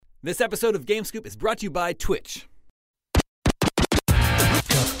This episode of Game Scoop is brought to you by Twitch. Come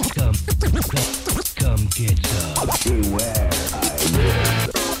get some. Beware,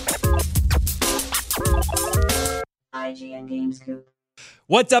 IGN Game Scoop.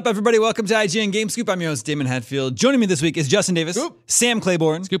 What's up, everybody? Welcome to IGN Game Scoop. I'm your host, Damon Hatfield. Joining me this week is Justin Davis, Sam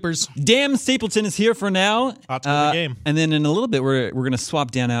Claiborne, Scoopers. Dan Stapleton is here for now. Hot to the game. And then in a little bit, we're going to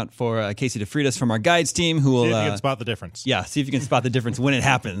swap Dan out for Casey DeFritas from our guides team, who will See if you can spot the difference. Yeah, see if you can spot the difference when it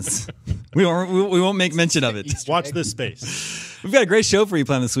happens. we won't make mention of it. Watch this space. We've got a great show for you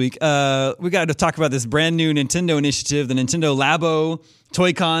planned this week. We got to talk about this brand new Nintendo initiative, the Nintendo Labo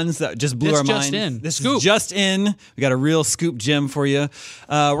Toy Cons that just blew our minds. This is just in. We got a real scoop gem for you.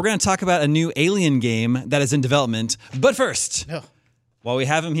 We're going to talk about a new Alien game that is in development. But first, while we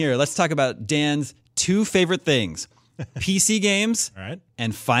have him here, let's talk about Dan's two favorite things. PC games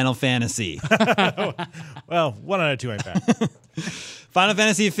and Final Fantasy. Well, 1 out of 2 ain't bad. Final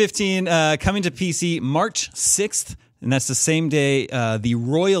Fantasy 15 coming to PC March 6th. And that's the same day the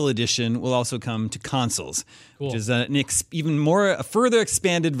Royal Edition will also come to consoles, which is a further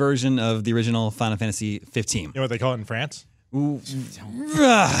expanded version of the original Final Fantasy 15. You know what they call it in France? In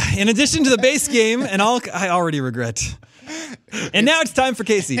addition to the base game, and I already regret. And now it's time for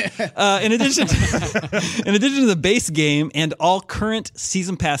Casey. In addition to the base game and all current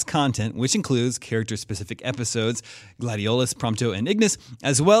Season Pass content, which includes character-specific episodes, Gladiolus, Prompto, and Ignis,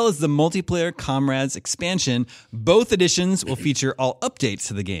 as well as the multiplayer Comrades expansion, both editions will feature all updates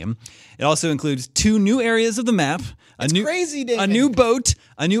to the game. It also includes 2 new areas of the map, a new boat,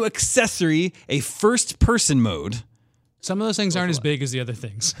 a new accessory, a first-person mode. Some of those things aren't as big as the other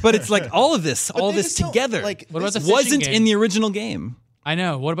things. But it's like all this together. What about the fishing wasn't game? in the original game. I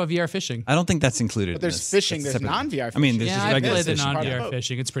know. What about VR fishing? I don't think that's included. But there's fishing. There's non-VR fishing. I mean, there's Yeah, just I regular played the fishing. non-VR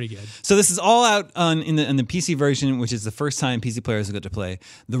fishing. It's pretty good. So this is all out in the PC version, which is the first time PC players will get to play.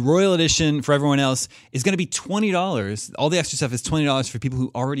 The Royal Edition for everyone else is going to be $20. All the extra stuff is $20 for people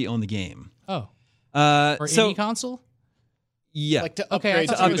who already own the game. Oh. For so any console? yeah, Like to Okay, upgrade,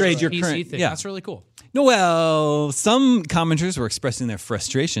 I thought it was upgrade just your a PC current- thing. yeah. That's really cool. no, well, some commenters were expressing their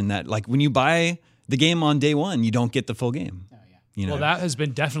frustration that like when you buy the game on day one, you don't get the full game. You know? Well, that has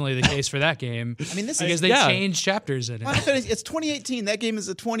been definitely the case for that game. I mean, this because is they changed chapters in Final it. Fantasy. It's 2018. That game is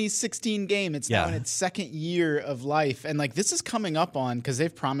a 2016 game. It's now in its second year of life, and like this is coming up on because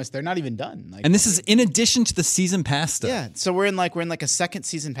they've promised they're not even done. Like, and this is in addition to the season pass stuff. yeah, so we're in like a second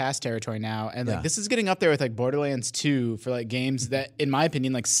season pass territory now, and like this is getting up there with like Borderlands 2 for like games that, in my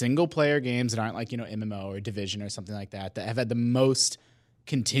opinion, like single player games that aren't like MMO or Division or something like that have had the most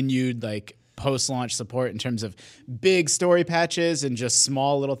continued like post-launch support in terms of big story patches and just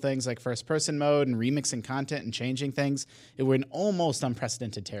small little things like first-person mode and remixing content and changing things. We're in almost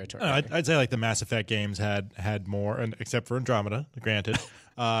unprecedented territory. I'd say like the Mass Effect games had more, and except for Andromeda, granted.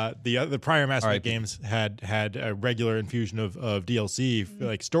 The prior Mass Effect games had a regular infusion of DLC,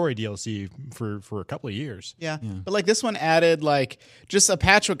 like story DLC, for a couple of years. Yeah. But like this one added like just a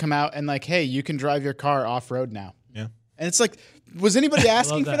patch would come out and like, hey, you can drive your car off-road now. Yeah. And it's like, was anybody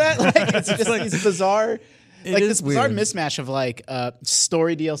asking for that? Like, it's just like these bizarre, like this bizarre mismatch of like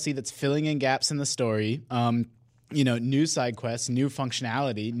story DLC that's filling in gaps in the story, new side quests, new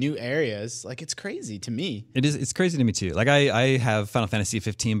functionality, new areas. Like, it's crazy to me. It's crazy to me too. Like I have Final Fantasy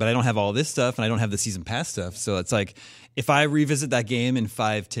 15, but I don't have all this stuff and I don't have the season pass stuff. So it's like if I revisit that game in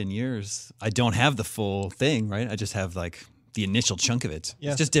 5-10 years, I don't have the full thing, right? I just have like the initial chunk of it. Yeah.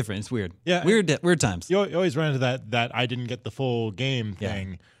 It's just different. It's weird. Yeah. Weird times. You always run into that I didn't get the full game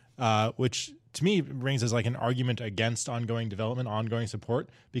thing, which to me brings as like an argument against ongoing development, ongoing support,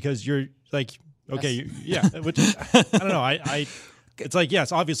 because you're like, okay, which I don't know. It's like,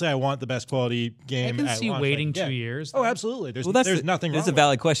 yes, obviously I want the best quality game. I can at see launch, waiting like, 2 years. Oh, absolutely. There's nothing wrong It's a with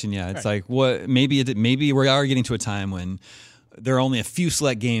valid question. Yeah. It's like what maybe we are getting to a time when there are only a few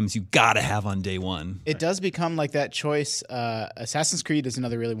select games you gotta have on day one. It does become like that choice. Assassin's Creed is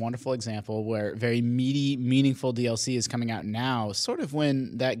another really wonderful example where very meaty, meaningful DLC is coming out now, sort of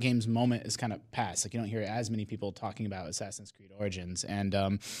when that game's moment is kind of past. Like you don't hear as many people talking about Assassin's Creed Origins. And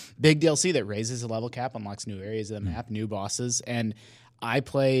big DLC that raises the level cap, unlocks new areas of the map, new bosses. And I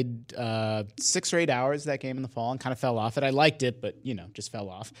played 6 or 8 hours of that game in the fall and kind of fell off it. I liked it, but, just fell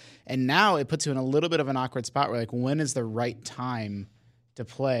off. And now it puts you in a little bit of an awkward spot where, like, when is the right time to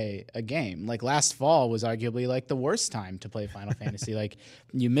play a game? Like, last fall was arguably, like, the worst time to play Final Fantasy. Like,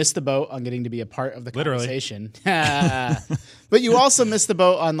 you missed the boat on getting to be a part of the conversation. But you also missed the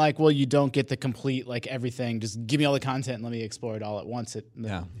boat on, like, well, you don't get the complete, like, everything. Just give me all the content and let me explore it all at once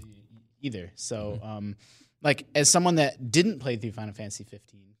either. So, like, as someone that didn't play through Final Fantasy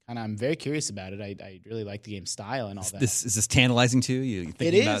 15, and I'm very curious about it. I really like the game's style and all that. Is this tantalizing to you? You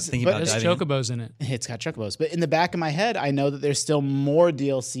thinking It about, is, thinking but about There's diving in? chocobos in it. It's got chocobos, but in the back of my head, I know that there's still more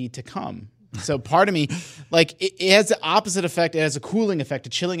DLC to come. So part of me, like, it has the opposite effect. It has a cooling effect, a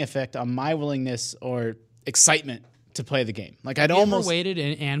chilling effect on my willingness or excitement to play the game. Like, I'd You ever almost waited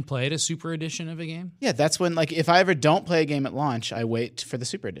and played a super edition of a game? yeah. That's when, like, if I ever don't play a game at launch, I wait for the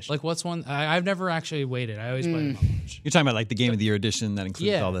super edition. Like, what's one? I've never actually waited. I always play them at launch. You're talking about like the Game of the Year edition that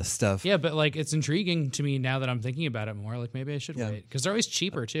includes Yeah. all this stuff. Yeah, but like it's intriguing to me now that I'm thinking about it more. Like maybe I should wait because they're always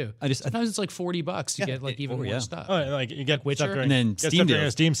cheaper too. Sometimes it's like $40 to get like even more yeah. stuff. Oh, like you get Witcher? stuff during, And then get stuff Steam during a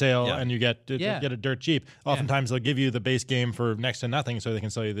deals. Steam sale, Yeah. and you get Yeah. get it dirt cheap. Oftentimes they'll give you the base game for next to nothing, so they can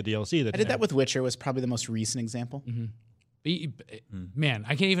sell you the DLC. I did that with Witcher. Was probably the most recent example. Man,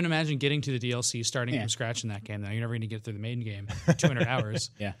 I can't even imagine getting to the DLC starting from scratch in that game. Now you're never going to get through the main game. 200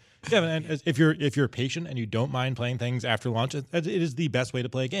 hours. Yeah. Yeah, and if you're patient and you don't mind playing things after launch, it is the best way to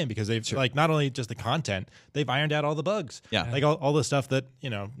play a game because they've like not only just the content, they've ironed out all the bugs. Yeah. like all the stuff that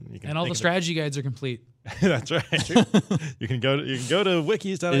you can And all the think of. strategy guides are complete. That's right. you can go to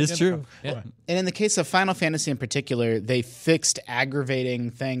wikis. It is true. Yeah. And in the case of Final Fantasy in particular, they fixed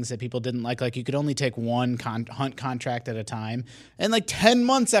aggravating things that people didn't like. Like you could only take one hunt contract at a time. And like 10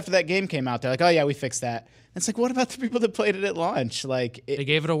 months after that game came out, they're like, oh yeah, we fixed that. And it's like, what about the people that played it at launch? Like, They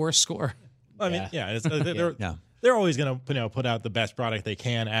gave it a worse score. I mean, yeah, they're Yeah. they're always going to put out the best product they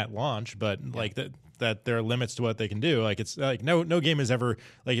can at launch, but like that there are limits to what they can do. Like it's like no game is ever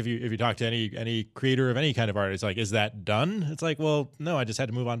like if you talk to any creator of any kind of art, it's like, is that done? It's like, well, no, I just had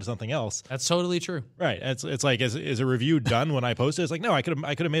to move on to something else. That's totally true. Right. It's like is a review done when I post it? It's like, no, I could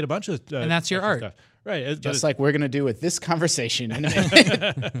have made a bunch of And that's your extra art. stuff. Right. just like we're going to do with this conversation in a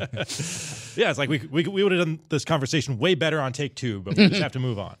minute. yeah, it's like we would have done this conversation way better on take 2, but we just have to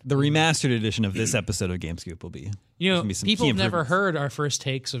move on. The remastered edition of this episode of Game Scoop will be. You know, There's gonna be some people key have never improvements. heard our first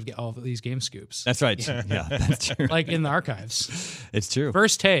takes of all of these game scoops. That's right. Yeah, that's true. Like in the archives. It's true.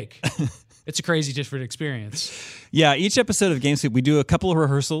 First take. It's a crazy different experience. Yeah, each episode of Game Scoop, we do a couple of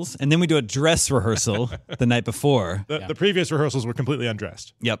rehearsals, and then we do a dress rehearsal the night before. The previous rehearsals were completely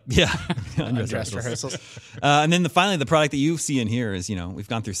undressed. Yep. Yeah. Dress rehearsals. And then finally, the product that you see in here is, we've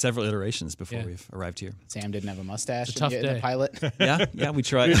gone through several iterations before Yeah. we've arrived here. Sam didn't have a mustache It's a tough in the day. pilot. Yeah, we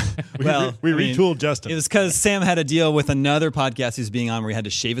tried. We retooled Justin. It was because Sam had a deal with another podcast he's being on where he had to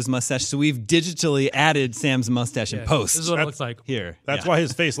shave his mustache. So we've digitally added Sam's mustache in Yeah, post. This is what it looks like. Here. That's Yeah. why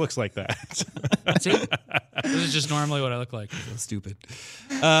his face looks like that. See? This is just normally what I look like. So stupid.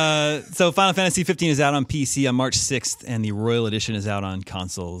 So Final Fantasy 15 is out on PC on March 6th, and the Royal Edition is out on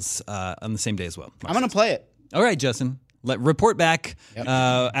consoles on the same day as well. I'm going to play it. All right, Justin. Report back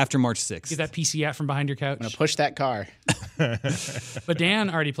after March 6th. Get that PC out from behind your couch. I'm going to push that car. But Dan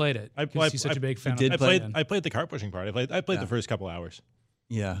already played it. Because he's such a big fan. did of play it. I played the car pushing part. I played the first couple hours.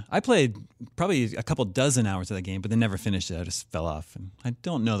 Yeah, I played probably a couple dozen hours of that game, but then never finished it. I just fell off, and I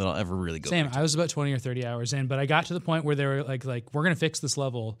don't know that I'll ever really go. Same. back to I was about 20 or 30 hours in, but I got to the point where they were like we're gonna fix this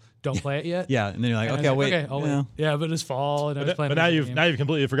level. Don't play it yet. it. Yeah, and then you're like, And I okay, was I'll wait. Okay, I'll wait. Yeah, but it's fall, and I was playing. But now you've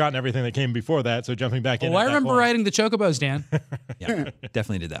completely forgotten everything that came before that. So jumping back in. Well, at I that remember point- riding the chocobos, Dan. Yeah,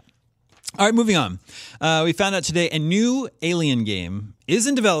 definitely did that. All right, moving on. We found out today a new Alien game is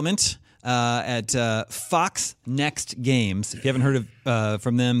in development at Fox Next Games. If you haven't heard of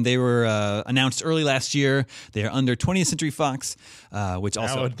from them, they were announced early last year. They are under 20th Century Fox, which Now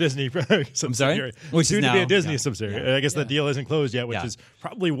also a Disney subsidiary. Which is Soon to be now- a Disney yeah. subsidiary. I guess the deal isn't closed yet, which Yeah. is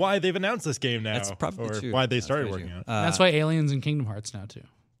probably why they've announced this game now. That's probably or true. why they That's started probably working true. on it. That's why Aliens and Kingdom Hearts now too.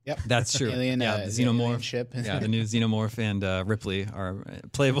 Yep. That's true. Alien, the Xenomorph alien ship. Yeah, the new Xenomorph and Ripley are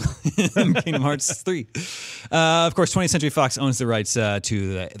playable in Kingdom Hearts 3. Of course, 20th Century Fox owns the rights to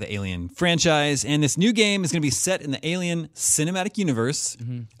the Alien franchise, and this new game is going to be set in the Alien cinematic universe,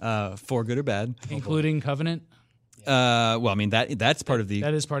 for good or bad. Including Covenant. Well, I mean that's part of the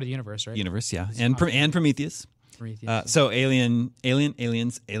That is part of the universe, right? universe, yeah, and Prometheus. Prometheus. So Aliens,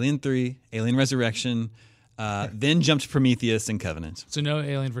 Alien 3, Alien Resurrection, then jump to Prometheus and Covenant. So no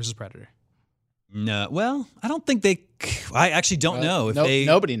Alien versus Predator. No, well, I don't think they. I actually don't know if they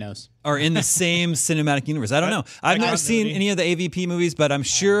Nobody knows. are in the same cinematic universe. I don't know. I've never seen any of the AVP movies, but I'm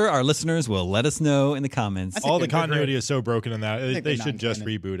sure our listeners will let us know in the comments. All the they're continuity is so broken in that they they're should just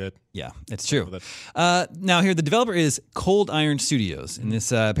non-canon. reboot it. Yeah, it's true. with Now here, the developer is Cold Iron Studios, and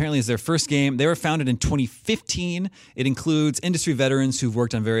this apparently is their first game. They were founded in 2015. It includes industry veterans who've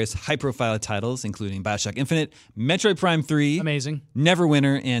worked on various high-profile titles, including BioShock Infinite, Metroid Prime 3, Amazing.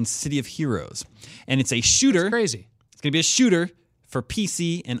 Neverwinter, and City of Heroes. And it's a shooter. Crazy. It's going to be a shooter for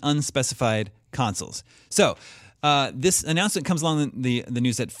PC and unspecified consoles. So this announcement comes along the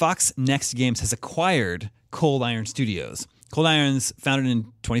news that Fox Next Games has acquired Cold Iron Studios. Cold Iron's founded in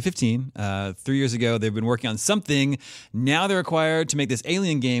 2015. 3 years ago, they've been working on something. Now they're required to make this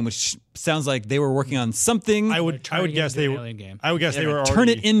Alien game, which sounds like they were working on something. I would guess they were. Alien game. I would guess they were turn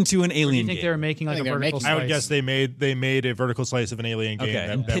already, it into an Do you Alien think game. they were making like a think they were vertical making- slice? I would guess they made a vertical slice of an Alien game. Okay,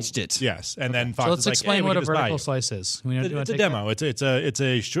 and pitched it. Yes, and then Fox So was let's like, explain hey, we what can a just buy vertical you. slice is. We It's a demo. It's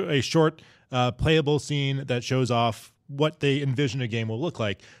a short playable scene that shows off what they envision a game will look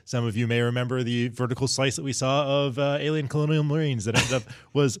like. Some of you may remember the vertical slice that we saw of Alien Colonial Marines that ended up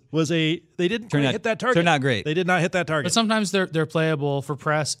was they didn't quite hit that target. Turned out great. They did not hit that target. But sometimes they're playable for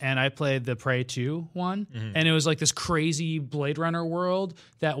press, and I played the Prey 2 one, Mm-hmm. and it was like this crazy Blade Runner world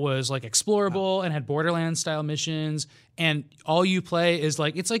that was like explorable and had Borderlands style missions, and all you play is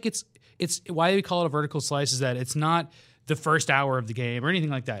like it's why we call it a vertical slice is that it's not the first hour of the game or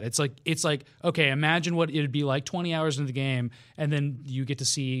anything like that. It's like okay, imagine what it'd be like 20 hours into the game, and then you get to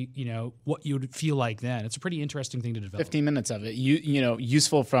see what you would feel like then. It's a pretty interesting thing to develop. 15 minutes of it.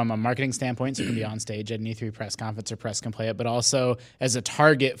 Useful from a marketing standpoint, so you can be on stage at an E3 press conference or press can play it, but also as a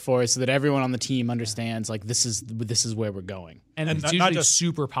target for so that everyone on the team understands like this is where we're going. And it's not usually just-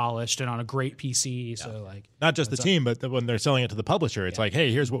 super polished and on a great PC. So like Not just the team, but when they're selling it to the publisher, it's like,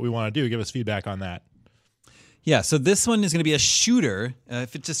 hey, here's what we want to do. Give us feedback on that. Yeah, so this one is going to be a shooter.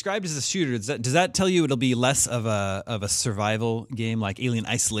 If it's described as a shooter, does that tell you it'll be less of a survival game like Alien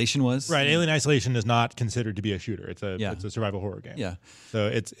Isolation was? Right. Alien Isolation is not considered to be a shooter. It's a Yeah. it's a survival horror game. Yeah. So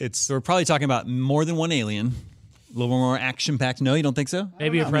it's So we're probably talking about more than one alien, a little more action packed. No, you don't think so?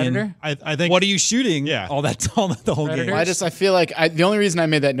 maybe a Predator. I think What are you shooting? Yeah. all that the whole Predator? game. I feel like the only reason I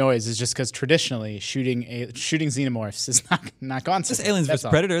made that noise is just because traditionally shooting xenomorphs is not gone. This Aliens vs That's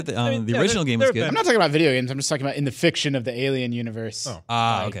all. Predator. The original game was they're good. I'm not talking about video games. I'm just talking about in the fiction of the Alien universe.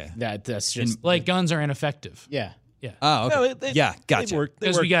 Ah, okay. That's just Like guns are ineffective. yeah. Ah, okay. No, they- Yeah, they gotcha. work- they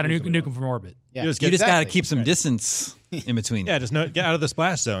Because work we got to reasonably nuke them from orbit. Yeah. You You just got to Exactly. keep some distance in between. Yeah, just get out of the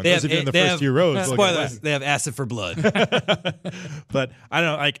splash zone. They Those of you in the they first few rows. will get Spoilers. wet. They have acid for blood. But I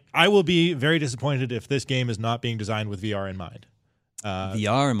don't know. Like, I will be very disappointed if this game is not being designed with VR in mind.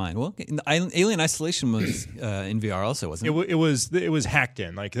 VR in mind. Well, Alien Isolation was in VR also, wasn't it? It was hacked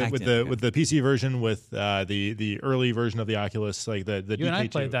in, like Hacked with in, the okay. with the PC version, with the early version of the Oculus, like the You and I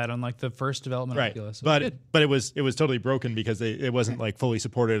DK2. played that on like the first development Right, Oculus. It was good. but it was totally broken because it wasn't like fully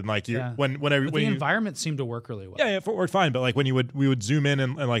supported, and like you Yeah. when But the you environment seemed to work really well. yeah, it worked fine. But like when we would zoom in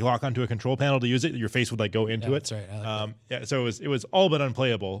and like lock onto a control panel to use it, your face would like go into Yeah, it. that's right. I like Yeah, so it was all but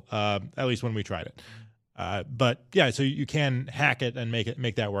unplayable. At least when we tried it. But yeah, so you can hack it and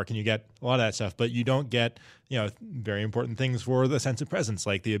make that work, and you get a lot of that stuff. But you don't get very important things for the sense of presence,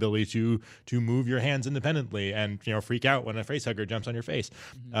 like the ability to move your hands independently and freak out when a facehugger jumps on your face.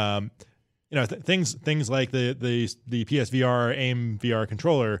 Things like the PSVR AIM VR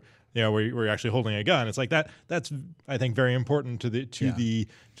controller, where you're actually holding a gun. It's like that. That's I think very important to the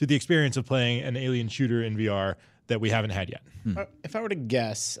experience of playing an alien shooter in VR that we haven't had yet. If I were to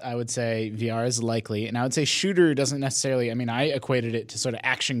guess, I would say VR is likely, and I would say shooter doesn't necessarily. I mean, I equated it to sort of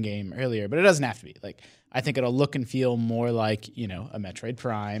action game earlier, but it doesn't have to be. Like, I think it'll look and feel more like a Metroid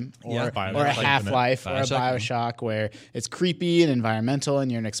Prime or Yeah, or a Bioshock. Half-Life or a Bioshock. Bioshock, where it's creepy and environmental,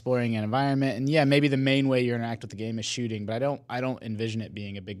 and you're exploring an environment. And yeah, maybe the main way you interact with the game is shooting, but I don't envision it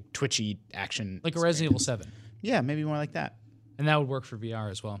being a big twitchy action. Like a Resident Evil 7. Yeah, maybe more like that. And that would work for VR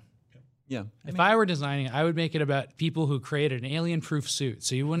as well. Yeah. If I were designing it, I would make it about people who created an alien-proof suit,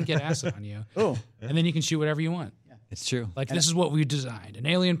 so you wouldn't get acid on you. Oh, And then you can shoot whatever you want. It's true. Like, this is what we designed, an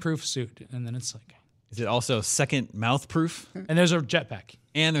alien-proof suit. And then it's like... Is it also second mouth proof? And there's a jetpack.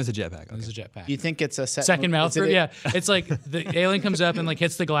 And there's a jetpack. Okay. There's a jetpack. do you think it's a Second mouth is it proof? a- Yeah. It's like the alien comes up and like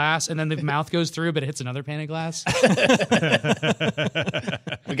hits the glass, and then the mouth goes through, but it hits another pane of glass.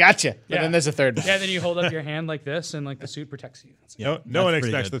 We got you. But Yeah. then there's a third. Yeah, then you hold up your hand like this, and like the suit protects you. It's like- No one pretty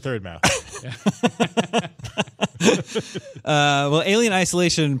expects good. the third mouth. Well, Alien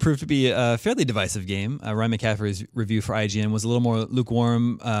Isolation proved to be a fairly divisive game. Ryan McCaffrey's review for IGN was a little more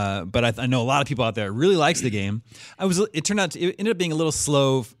lukewarm, but I know a lot of people out there really likes the game. It ended up being a little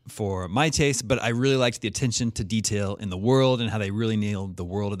slow for my taste, but I really liked the attention to detail in the world and how they really nailed the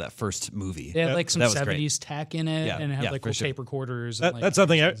world of that first movie. They had like some That was great. 70s tech in it, Yeah, and it had yeah, like for cool sure. tape recorders. And, like, That's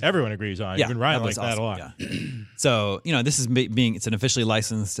something everyone agrees on. Yeah, Even Ryan was liked that a lot. awesome. Yeah. So this is it's an officially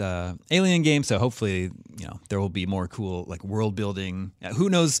licensed Alien game. So hopefully there will be more cool like world building. Who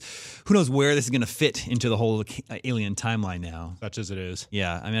knows where this is going to fit into the whole Alien timeline now. Such as it is.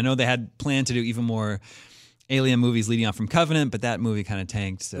 Yeah, I mean I know they had planned to do even more Alien movies leading on from Covenant, but that movie kind of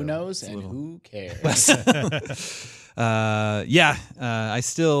tanked. So Who knows it's a and little- who cares? I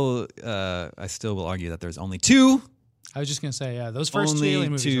still will argue that there's only two I was just gonna say, yeah, those first two Only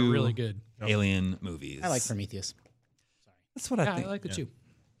Alien movies two- are really good. Alien movies. I like Prometheus. That's what I Yeah, think. I like it too.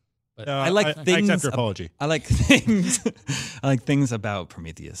 I like things. I accept your apology. I like things. I like things about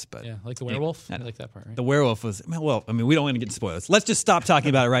Prometheus, but Yeah, like the werewolf. I like that part, right? the werewolf was well. I mean, we don't want to get into spoilers. Let's just stop talking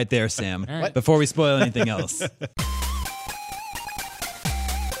about it right there, Sam, right. before we spoil anything else.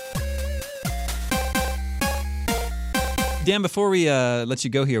 Dan, before we let you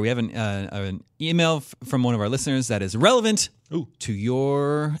go here, we have an email from one of our listeners that is relevant to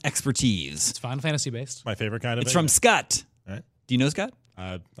your expertise. It's Final Fantasy based. My favorite kind of. It's from Scott. All right. Do you know Scott?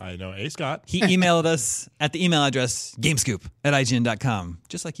 I know A. Scott. He emailed us at the email address gamescoop@ign.com,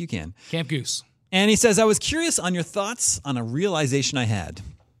 just like you can. Camp Goose. And he says, I was curious on your thoughts on a realization I had.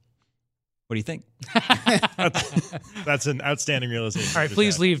 What do you think? That's an outstanding realization. All right,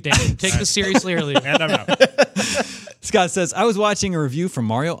 please leave, Dan. Take this seriously or leave. And I'm out. Scott says, I was watching a review from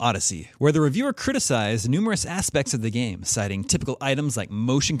Mario Odyssey, where the reviewer criticized numerous aspects of the game, citing typical items like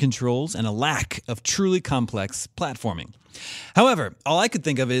motion controls and a lack of truly complex platforming. However, all I could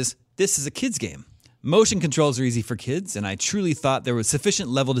think of is, this is a kid's game. Motion controls are easy for kids, and I truly thought there was sufficient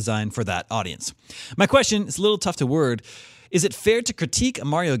level design for that audience. My question is a little tough to word. Is it fair to critique a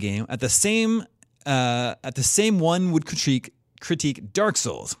Mario game at the same one would critique Dark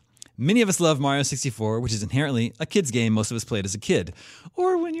Souls? Many of us love Mario 64, which is inherently a kid's game most of us played as a kid.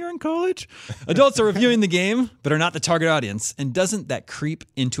 Or when you're in college. Adults are reviewing the game, but are not the target audience, and doesn't that creep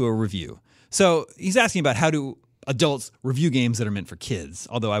into a review? So he's asking about how do adults review games that are meant for kids,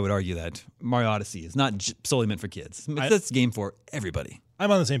 although I would argue that Mario Odyssey is not solely meant for kids. It's a game for everybody.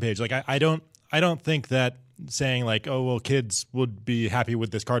 I'm on the same page. Like I don't think that saying like, oh well, kids would be happy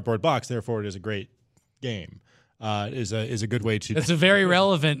with this cardboard box, therefore it is a great game, is a good way to. That's a very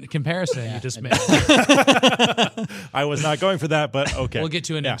relevant comparison you just made. I was not going for that, but okay. We'll get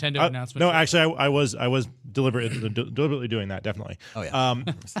to a Nintendo announcement. No, actually, I was deliberately doing that. Definitely. Oh yeah.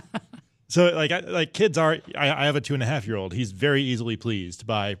 So like kids are. I have a 2.5-year-old. He's very easily pleased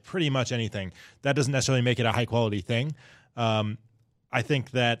by pretty much anything. That doesn't necessarily make it a high quality thing. I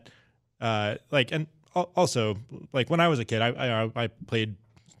think that and also like when I was a kid, I played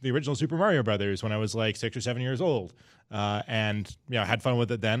the original Super Mario Brothers when I was like 6 or 7 years old, and had fun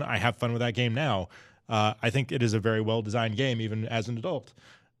with it then. I have fun with that game now. I think it is a very well designed game, even as an adult.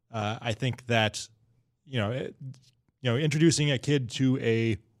 I think that introducing a kid to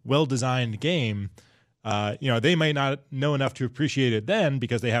a well-designed game, they might not know enough to appreciate it then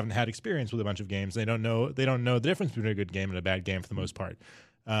because they haven't had experience with a bunch of games. They don't know the difference between a good game and a bad game for the most part.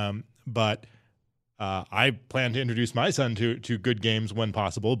 But I plan to introduce my son to good games when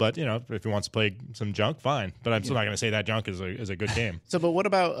possible. But if he wants to play some junk, fine. But I'm still not going to say that junk is a good game. So, but what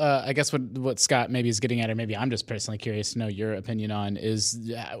about? I guess what Scott maybe is getting at, or maybe I'm just personally curious to know your opinion on, is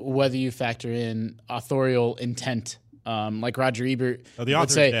whether you factor in authorial intent. Like Roger Ebert The would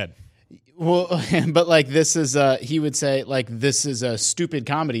author's say, dead. well, but like this is he would say like this is a stupid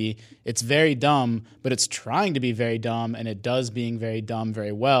comedy. It's very dumb, but it's trying to be very dumb, and it does being very dumb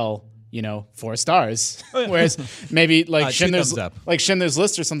very well. 4 stars. Whereas maybe like Schindler's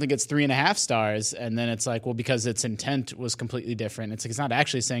List or something gets 3.5 stars, and then it's like, well, because its intent was completely different. It's not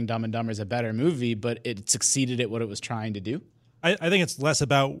actually saying Dumb and Dumber is a better movie, but it succeeded at what it was trying to do. I think it's less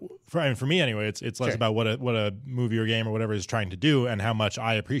about, for me anyway, it's less about what a movie or game or whatever is trying to do and how much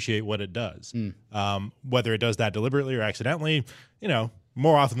I appreciate what it does. Whether it does that deliberately or accidentally,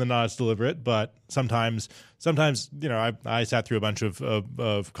 more often than not it's deliberate, but sometimes I sat through a bunch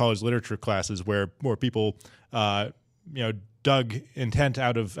of college literature classes where people dug intent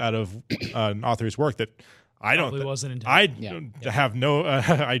out of an author's work that I don't. Wasn't intended. Have no.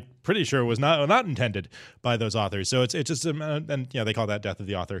 I'm pretty sure it was not intended by those authors. So it's just and they call that death of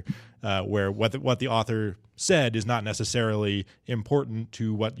the author, where what the author said is not necessarily important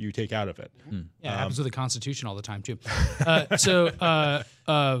to what you take out of it. Yeah, it happens with the Constitution all the time too.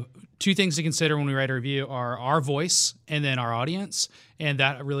 Two things to consider when we write a review are our voice and then our audience, and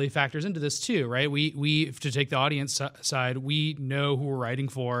that really factors into this too, right? We to take the audience side, we know who we're writing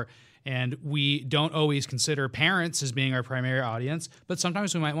for. And we don't always consider parents as being our primary audience, but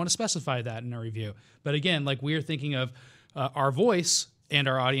sometimes we might want to specify that in a review. But again, like we're thinking of our voice and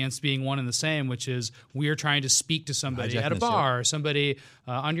our audience being one and the same, which is we're trying to speak to somebody at a bar, or somebody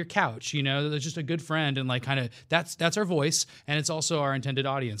on your couch, that's just a good friend, and like kind of that's our voice, and it's also our intended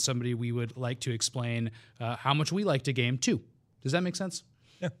audience, somebody we would like to explain how much we like to game too. Does that make sense?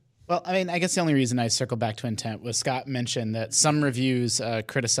 Yeah. Well, I mean, I guess the only reason I circle back to intent was Scott mentioned that some reviews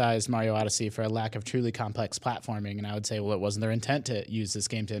criticized Mario Odyssey for a lack of truly complex platforming, and I would say, well, it wasn't their intent to use this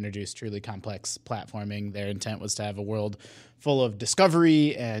game to introduce truly complex platforming. Their intent was to have a world full of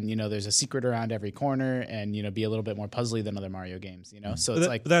discovery, and there's a secret around every corner, and be a little bit more puzzly than other Mario games. So it's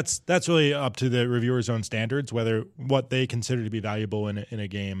like that's really up to the reviewer's own standards, whether what they consider to be valuable in a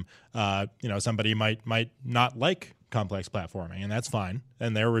game. Somebody might not like complex platforming, and that's fine.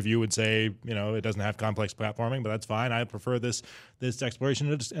 And their review would say, it doesn't have complex platforming, but that's fine. I prefer this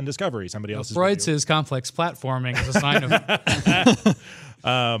exploration and discovery. Somebody else's Freud review. says complex platforming is a sign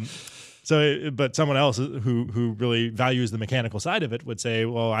of. But someone else who really values the mechanical side of it would say,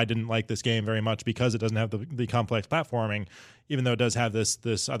 well, I didn't like this game very much because it doesn't have the complex platforming, even though it does have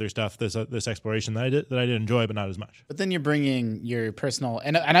this other stuff, this exploration that I did enjoy, but not as much. But then you're bringing your personal,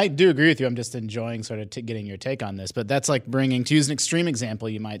 and I do agree with you. I'm just enjoying sort of getting your take on this. But that's like bringing, to use an extreme example,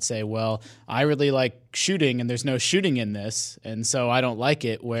 you might say, well, I really like shooting, and there's no shooting in this, and so I don't like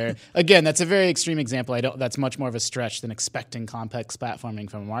it. Where again, that's a very extreme example. That's much more of a stretch than expecting complex platforming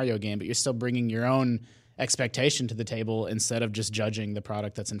from a Mario game. But you're still bringing your own expectation to the table instead of just judging the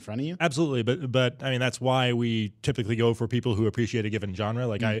product that's in front of you. Absolutely, but I mean that's why we typically go for people who appreciate a given genre.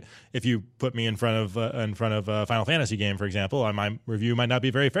 Like if you put me in front of a Final Fantasy game, for example, my review might not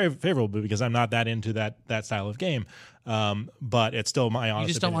be very favorable because I'm not that into that style of game. But it's still my honest.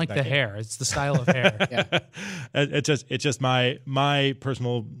 You just don't like opinion the of that game. hair. It's the style of hair. It's just my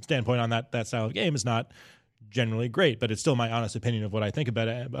personal standpoint on that style of game is not generally great, but it's still my honest opinion of what I think about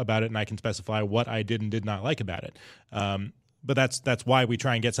it, and I can specify what I did and did not like about it. But that's why we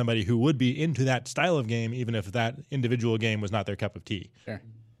try and get somebody who would be into that style of game, even if that individual game was not their cup of tea. Sure.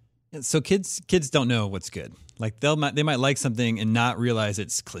 So kids don't know what's good. Like they might like something and not realize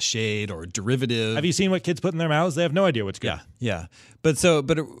it's cliched or derivative. Have you seen what kids put in their mouths? They have no idea what's good. Yeah. But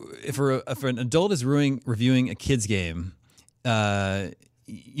if an adult is reviewing a kid's game,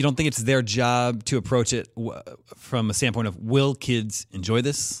 you don't think it's their job to approach it from a standpoint of, will kids enjoy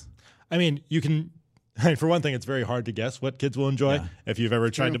this? I mean, you can. For one thing, it's very hard to guess what kids will enjoy. Yeah. If you've ever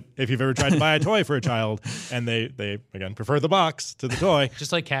tried to buy a toy for a child and they again prefer the box to the toy,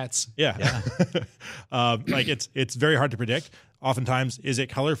 just like cats. Yeah. Like it's very hard to predict. Oftentimes, is it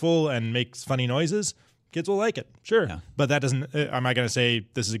colorful and makes funny noises? Kids will like it, sure. Yeah. But that doesn't. Am I going to say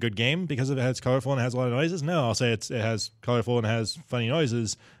this is a good game because it has colorful and it has a lot of noises? No, I'll say it has colorful and has funny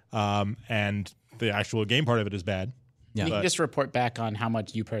noises, and the actual game part of it is bad. Yeah. You can just report back on how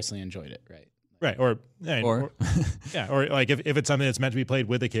much you personally enjoyed it, right? Right, or like if it's something that's meant to be played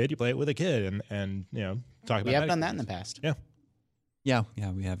with a kid, you play it with a kid, and talk about. We have done that in the past. Yeah,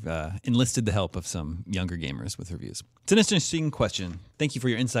 we have enlisted the help of some younger gamers with reviews. It's an interesting question. Thank you for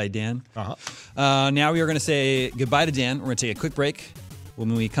your insight, Dan. Now we are going to say goodbye to Dan. We're going to take a quick break.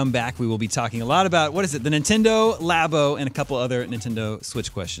 When we come back, we will be talking a lot about, the Nintendo Labo and a couple other Nintendo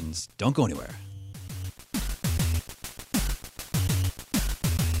Switch questions. Don't go anywhere.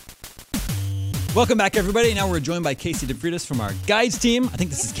 Welcome back, everybody. Now we're joined by Casey DeFreitas from our guides team. I think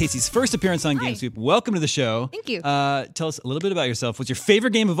this is Casey's first appearance on GameSweep. Welcome to the show. Thank you. Tell us a little bit about yourself. What's your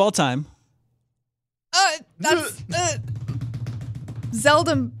favorite game of all time? That's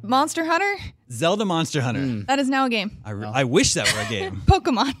Zelda Monster Hunter. Zelda Monster Hunter. That is now a game. I wish that were a game.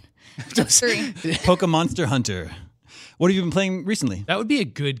 Pokemon. 3. Pokemon Monster Hunter. What have you been playing recently? That would be a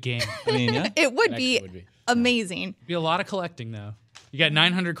good game. I mean, yeah. It would be amazing. Be a lot of collecting though. You got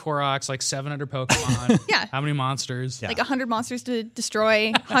 900 Koroks, like 700 Pokemon. Yeah. How many monsters? Yeah. Like 100 monsters to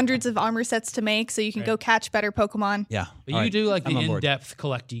destroy, hundreds of armor sets to make, so you can go catch better Pokemon. Yeah. But you do like the in-depth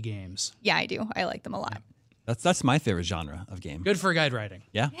collecty games. Yeah, I do. I like them a lot. That's my favorite genre of game. Good for guide writing.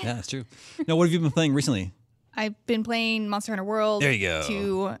 Yeah, that's true. Now, what have you been playing recently? I've been playing Monster Hunter World. There you go.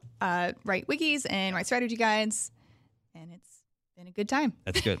 To write wikis and write strategy guides, and it's been a good time.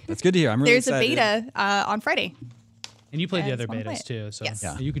 That's good. That's good to hear. I'm really excited. There's a beta on Friday. And you played the other betas too, so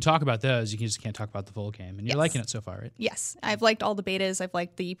you can talk about those. You just can't talk about the full game, and you're liking it so far, right? Yes, I've liked all the betas. I've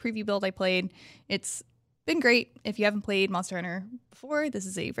liked the preview build I played. It's been great. If you haven't played Monster Hunter before, this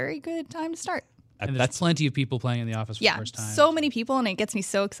is a very good time to start. And there's plenty of people playing in the office for the first time. So many people, and it gets me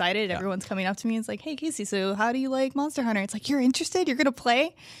so excited. Yeah. Everyone's coming up to me and it's like, hey, Casey, so how do you like Monster Hunter? It's like, you're interested? You're going to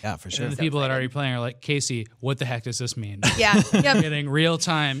play? Yeah, for sure. And the people that are already playing are like, Casey, what the heck does this mean? Yeah. Yep. Getting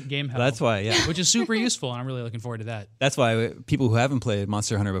real-time game help. That's why, which is super useful, and I'm really looking forward to that. That's why people who haven't played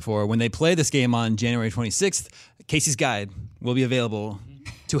Monster Hunter before, when they play this game on January 26th, Casey's guide will be available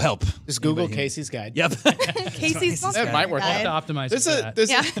to help. Just Google Casey's guide. Yep. Casey's Monster That might work. Guide. I'll have to optimize it for that.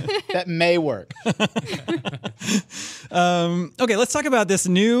 That may work. Okay, let's talk about this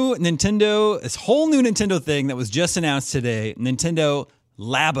whole new Nintendo thing that was just announced today, Nintendo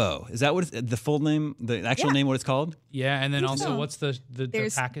Labo. Is that what the full name, the actual name, what it's called? Yeah, and then also so. what's the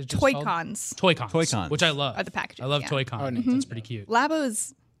There's package? Toy-Cons. Toy-Cons. Toy-Cons. Which I love. Are the packages, I love yeah. Toy-Con. That's pretty cute.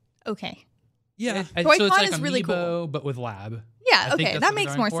 Labo's okay. Yeah. And Toy-Con so it's like is really cool. but with lab. Yeah, I think okay. that's That what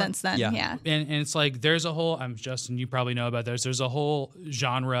makes they're more going for. sense then. Yeah. Yeah. And it's like there's a whole Justin, you probably know about this. There's a whole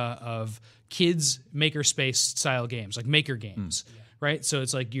genre of kids makerspace style games, like maker games. Right? So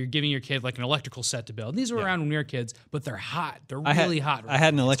it's like you're giving your kid like an electrical set to build. These were around when we were kids, but they're hot. They're really hot. I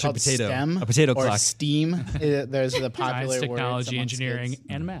had an electric Called potato. STEM A potato or clock. STEAM. There's the popular Science, words technology, amongst engineering, kids.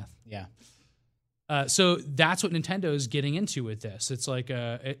 and math. Yeah. So that's what Nintendo is getting into with this. It's like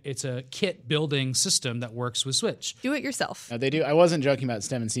it's a kit building system that works with Switch. Do it yourself. No, they do. I wasn't joking about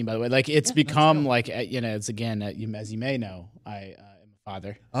STEM and STEAM, by the way. Like it's become like it's again as you may know, I am a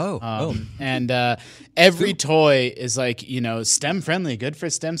father. And every toy is like STEM friendly, good for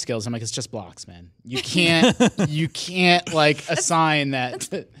STEM skills. I'm like, it's just blocks, man. You can't like assign that.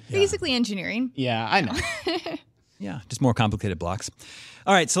 Basically engineering. Yeah, I know. Yeah, just more complicated blocks.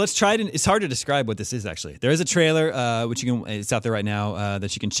 All right, so let's try it. It's hard to describe what this is, actually. There is a trailer, which it's out there right now,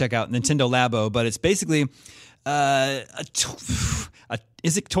 that you can check out, Nintendo Labo, but it's basically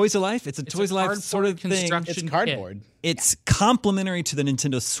is it Toys of Life? It's a Toys of Life sort of thing. construction It's cardboard. kit. It's complementary to the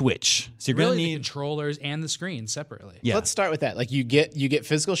Nintendo Switch. So you're Really, going to the need... controllers and the screen separately. Yeah. Let's start with that. Like you get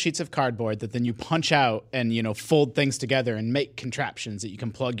physical sheets of cardboard that then you punch out and fold things together and make contraptions that you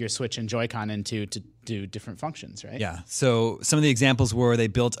can plug your Switch and Joy-Con into to do different functions, right? Yeah. So some of the examples were they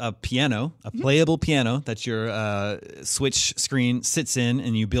built a piano, a playable piano that your Switch screen sits in,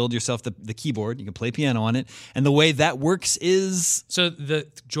 and you build yourself the keyboard. You can play piano on it. And the way that works is... So the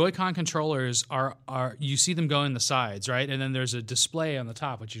Joy-Con controllers are you see them go in the sides, right? And then there's a display on the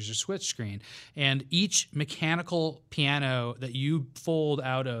top, which is your Switch screen. And each mechanical piano that you fold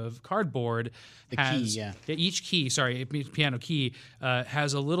out of cardboard each key, piano key,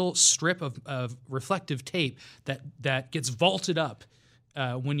 has a little strip of reflective tape that gets vaulted up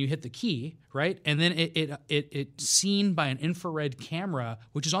when you hit the key, right? And then it's seen by an infrared camera,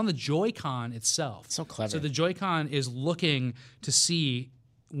 which is on the Joy-Con itself. So clever. So the Joy-Con is looking to see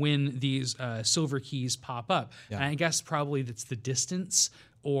when these silver keys pop up. Yeah. And I guess probably that's the distance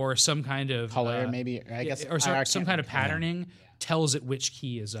or some kind of Color, maybe. I guess or IR some can't kind of make patterning tells it which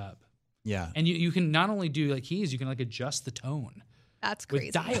key is up. Yeah. And you can not only do like keys, you can like adjust the tone That's with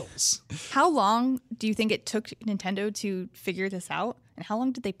crazy. dials. How long do you think it took Nintendo to figure this out? And how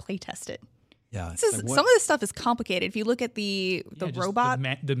long did they play test it? Yeah. Some of this stuff is complicated. If you look at the Just robot,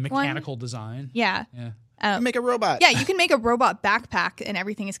 the mechanical design. yeah. make a robot. Yeah, you can make a robot backpack and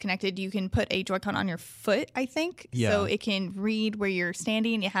everything is connected. You can put a Joy-Con on your foot, I think. Yeah. So it can read where you're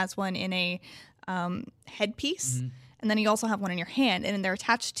standing. It has one in a headpiece. Mm-hmm. And then you also have one in your hand. And they're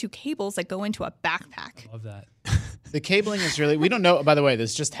attached to cables that go into a backpack. Love that. The cabling is really, we don't know, by the way,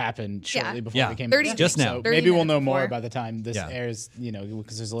 this just happened shortly Yeah. before Yeah. we came 30 in. Just now. So 30 maybe we'll minutes know more before. by the time this Yeah. airs,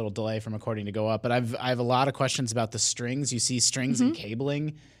 because there's a little delay from recording to go up. But I have a lot of questions about the strings. You see strings Mm-hmm. and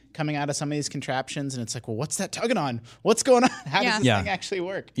cabling coming out of some of these contraptions, and it's like, well, what's that tugging on? What's going on? How does this Yeah. thing actually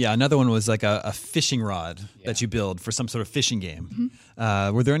work? Yeah, another one was like a fishing rod that you build for some sort of fishing game.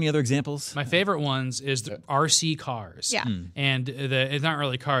 Were there any other examples? My favorite ones is the RC cars. Yeah. And it's not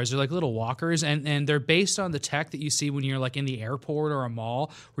really cars, they're like little walkers, and they're based on the tech that you see when you're like in the airport or a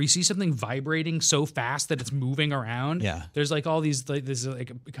mall where you see something vibrating so fast that it's moving around. Yeah. There's like all these, like this is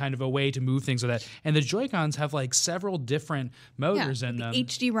like a kind of a way to move things with that. And the Joy-Cons have like several different motors in them.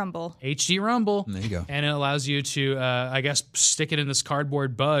 HD Rumble. HD Rumble. There you go. And it allows you to, I guess, stick it in this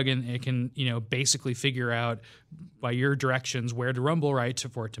cardboard bug, and it can, basically figure out by your directions where to rumble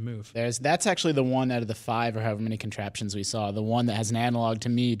for it to move. That's actually the one out of the 5 or however many contraptions we saw. The one that has an analog to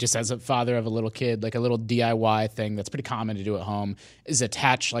me, just as a father of a little kid, like a little DIY thing that's pretty common to do at home, is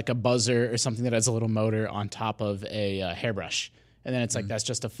attach like a buzzer or something that has a little motor on top of a hairbrush. And then it's like, that's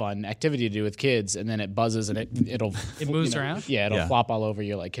just a fun activity to do with kids. And then it buzzes and it'll It moves around? Yeah, it'll Yeah. flop all over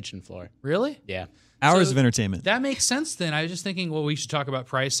your like kitchen floor. Really? Yeah. Hours So of entertainment. That makes sense then. I was just thinking, well, we should talk about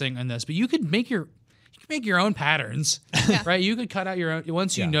pricing on this, but you could make your own patterns, right? You could cut out your own.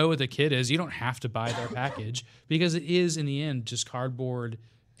 Once you know what the kid is, you don't have to buy their package because it is in the end just cardboard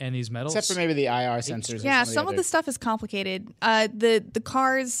and these metals. Except for maybe the IR sensors. Yeah, or some of the stuff is complicated. The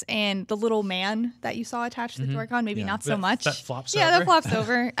cars and the little man that you saw attached to the Joy-Con, maybe not so That- much. that flops Yeah, over? that flops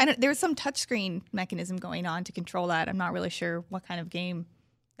over. There was some touchscreen mechanism going on to control that. I'm not really sure what kind of game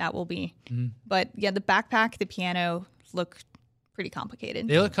that will be. But yeah, the backpack, the piano look pretty complicated.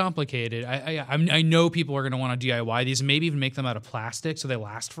 They look complicated. I know people are going to want to DIY these and maybe even make them out of plastic so they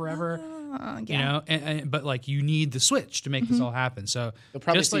last forever. Yeah. But like you need the Switch to make this all happen. So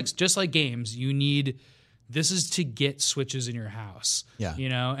probably just like games, you need this is to get Switches in your house. Yeah. You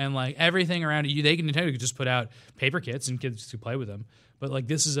know, and like everything around you, Nintendo could just put out paper kits and kids to play with them. But like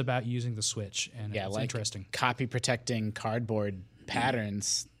this is about using the Switch, and Yeah, it's like interesting. copy protecting cardboard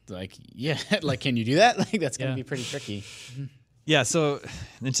patterns. Like, yeah, like, can you do that? Like, that's going to Yeah. be pretty tricky. Yeah, so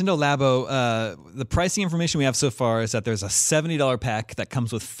Nintendo Labo, the pricing information we have so far is that there's a $70 pack that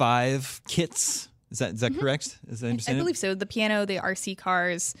comes with 5 kits. Is that correct? Is that I understand? believe so. The piano, the RC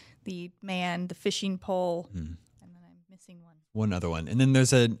cars, the man, the fishing pole, and then I'm missing one. One other one. And then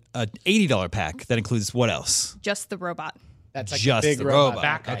there's a $80 pack that includes what else? Just the robot. That's like Just a big the robot.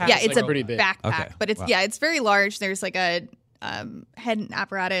 robot. Backpack. Okay. Yeah, It's it's like a pretty big. backpack, Okay, but it's wow. it's very large. There's like a head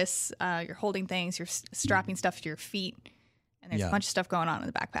apparatus. You're holding things. You're strapping stuff to your feet, and there's Yeah. a bunch of stuff going on in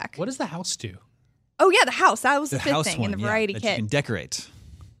the backpack. What does the house do? Oh yeah, the house. That was the, The fifth house thing one, in the yeah, variety that kit. you can decorate.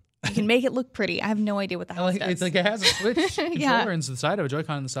 You can make it look pretty. I have no idea what the house does. It's like it has a Switch controller and the side of a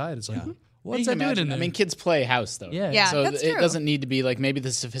Joy-Con on the side. It's like, what's You that can doing imagine- in there? I mean, kids play house though. Yeah. Yeah, So that's it true. doesn't need to be like maybe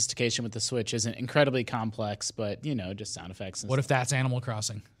the sophistication with the Switch isn't incredibly complex, but you know, just sound effects. And What if that's Animal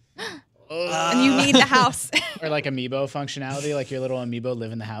Crossing? and you need the house. or like amiibo functionality, like your little amiibo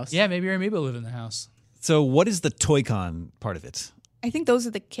live in the house. Yeah, maybe your amiibo live in the house. So what is the Toy-Con part of it? I think those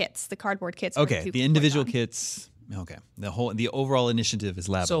are the kits, the cardboard kits. for Okay, people the to individual work on. kits. Okay, the overall initiative is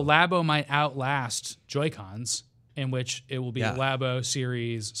Labo. So Labo might outlast Joy-Cons, in which it will be Yeah. Labo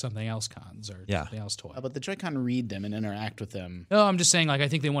series something else cons or Yeah. something else toy. But the Joy-Con read them and interact with them. No, I'm just saying, like, I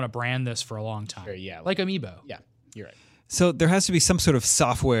think they want to brand this for a long time. Sure, yeah. Like Amiibo. Yeah, you're right. So there has to be some sort of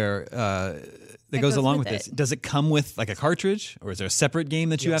software that goes goes along with with this. it. Does it come with like a cartridge, or is there a separate game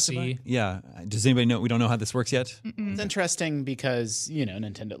that you have to buy? DLC? Yeah. Does anybody know? We don't know how this works yet. It's interesting because you know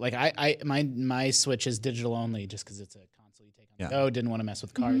Nintendo. Like my Switch is digital only, just because it's a console you take on the Yeah. go. Didn't want to mess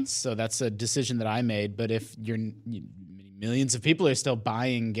with carts, so that's a decision that I made. But if millions of people are still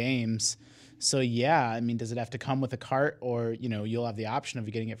buying games, so yeah, I mean, does it have to come with a cart, or you know, you'll have the option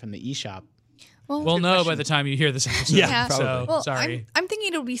of getting it from the eShop? We'll know by the time you hear this episode. Yeah, So, probably. Well, sorry. I'm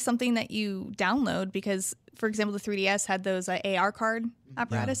thinking it'll be something that you download because, for example, the 3DS had those AR card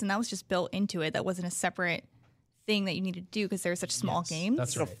apparatus, and that was just built into it. That wasn't a separate thing that you needed to do because they were such small games.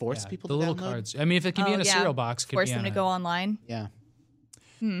 That's It'll right. force people the to little download? cards. I mean, if it can be in a cereal box, it could force be them on to a- go online. Yeah.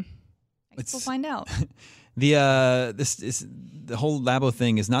 I guess we'll find out. The whole Labo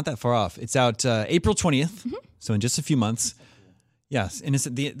thing is not that far off. It's out April 20th, so in just a few months. Yes, and it's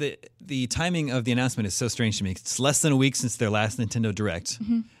the timing of the announcement is so strange to me. It's less than a week since their last Nintendo Direct.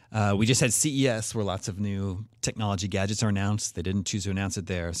 We just had CES where lots of new technology gadgets are announced. They didn't choose to announce it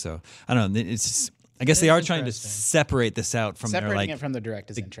there, so I don't know. It's just, I guess they are trying to interesting. separate this out from their Separating like it from the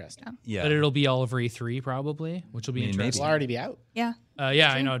Direct is interesting. yeah. But it'll be all over E3 probably, which will be maybe. interesting. It'll already be out. Yeah.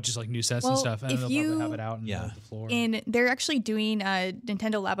 Yeah, I know, just like new sets and Well, stuff. And if they'll probably you- have it out on Yeah. the floor. And they're actually doing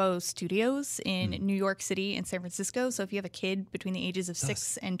Nintendo Labo Studios in New York City and San Francisco. So if you have a kid between the ages of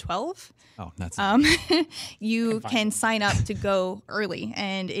 6 and 12, Oh, that's you can sign up to go early.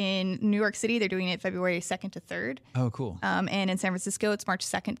 And in New York City, they're doing it February 2nd to 3rd. oh cool. And in San Francisco, it's March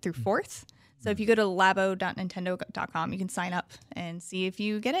 2nd through 4th. So if you go to labo.nintendo.com, you can sign up and see if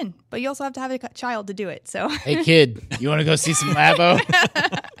you get in. But you also have to have a child to do it. So Hey kid, you want to go see some Labo?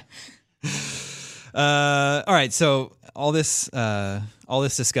 All right, so all this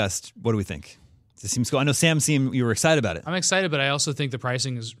discussed. What do we think? This seems cool. I know Sam seemed you were excited about it. I'm excited, but I also think the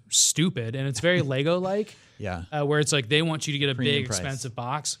pricing is stupid and it's very Lego-like. Yeah. Where it's like they want you to get a Premium big, price. expensive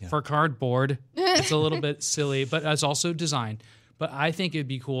box for cardboard. It's a little bit silly, but it's also designed. But I think it'd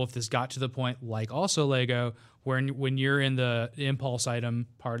be cool if this got to the point, like also Lego, where when you're in the impulse item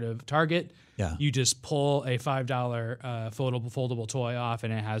part of Target, Yeah. you just pull a $5 foldable toy off,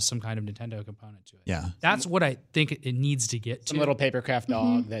 and it has some kind of Nintendo component to it. Yeah. That's what I think it needs to get to. Some little papercraft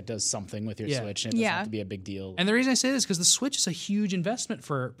dog that does something with your Yeah. Switch, and it doesn't Yeah. have to be a big deal. And the reason I say this is because the Switch is a huge investment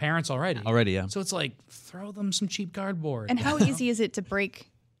for parents already. Already, yeah. So it's like, throw them some cheap cardboard. and how easy is it to break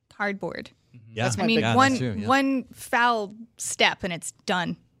cardboard? Yeah. I mean, yeah, one that's true, yeah. one foul step and it's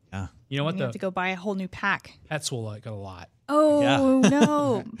done. Yeah. You know what? You have to The go buy a whole new pack. pets will like it a lot. Oh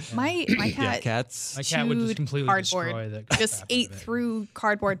no, my Yeah, cat cats. My cat would just chewed completely cardboard. destroy the Just crap out ate of it. through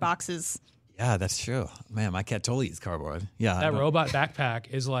cardboard boxes. Yeah, that's true. Man, my cat totally eats cardboard. Yeah. I That know. robot backpack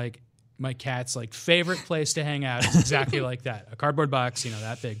is like my cat's like favorite place to hang out. It's exactly like that. A cardboard box,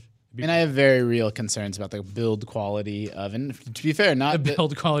 that big. And I have very real concerns about the build quality of, and to be fair, not The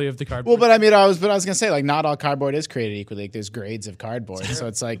build quality of the cardboard. well, but I mean, I was gonna say, like, not all cardboard is created equally. Like, there's grades of cardboard, so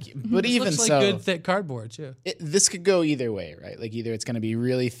it's like, but This even looks like so, good thick cardboard too. this could go either way, right? Like, either it's going to be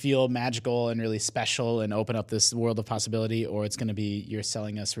really feel magical and really special and open up this world of possibility, or it's going to be you're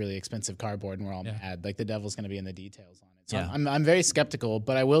selling us really expensive cardboard and we're all mad. Like, the devil's going to be in the details on it. So Yeah. I'm very skeptical,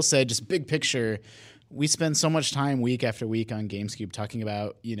 but I will say, just big picture, we spend so much time week after week on GameScoop talking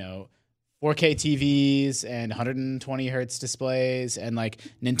about, 4K TVs and 120 hertz displays, and like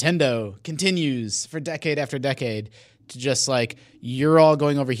Nintendo continues for decade after decade to just like, you're all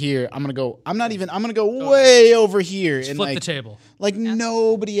going over here. I'm going to go way over here. And Flip like, the table. Like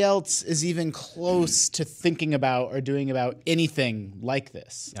nobody else is even close to thinking about or doing about anything like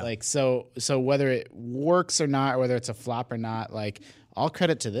this. Yeah. Like, so whether it works or not, or whether it's a flop or not, like all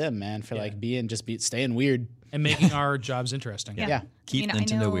credit to them, man, for like staying weird. And making our jobs interesting. Yeah. Keep I mean,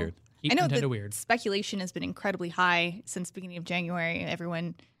 Nintendo I know- weird. Keep I know Nintendo the weird. speculation has been incredibly high since the beginning of January.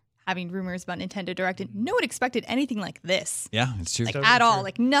 Everyone having rumors about Nintendo Direct, and no one expected anything like this, Yeah, it's true. like at all,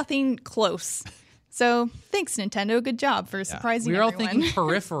 like nothing close. So thanks, Nintendo. Good job for surprising We were all everyone. thinking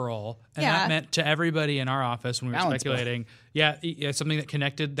peripheral, and Yeah. that meant to everybody in our office when we were Balance speculating, something that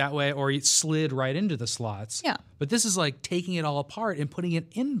connected that way or it slid right into the slots. Yeah. But this is like taking it all apart and putting it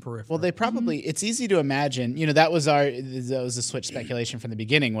in peripheral. Well, they probably, it's easy to imagine, that was the Switch speculation from the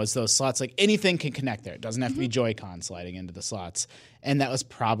beginning, was those slots, like anything can connect there. It doesn't have to be Joy-Con sliding into the slots. And that was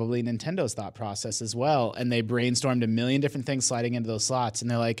probably Nintendo's thought process as well. And they brainstormed a million different things sliding into those slots. And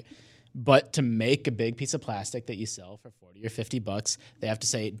they're like, but to make a big piece of plastic that you sell for $40 or $50, they have to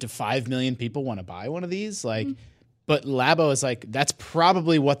say, do 5 million people want to buy one of these? Like, but Labo is like, that's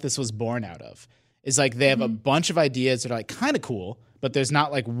probably what this was born out of. Is like they have a bunch of ideas that are like kind of cool, but there's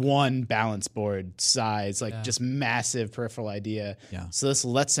not like one balance board size, like just massive peripheral idea. Yeah. So this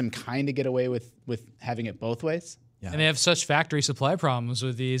lets them kind of get away with having it both ways. Yeah. And they have such factory supply problems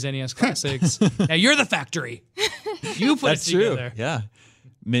with these NES classics. Now you're the factory. You put That's it true. together. Yeah.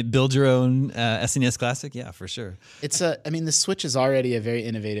 Build your own SNES Classic. Yeah, for sure. The Switch is already a very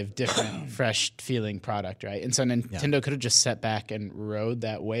innovative, different, fresh feeling product, right? And so Nintendo could have just sat back and rode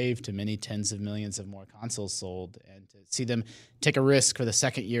that wave to many tens of millions of more consoles sold, and to see them take a risk for the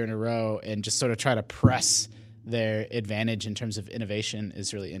second year in a row and just sort of try to press their advantage in terms of innovation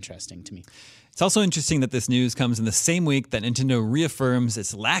is really interesting to me. It's also interesting that this news comes in the same week that Nintendo reaffirms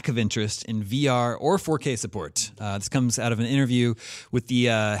its lack of interest in VR or 4K support. This comes out of an interview with the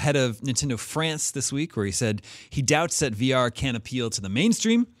head of Nintendo France this week, where he said he doubts that VR can appeal to the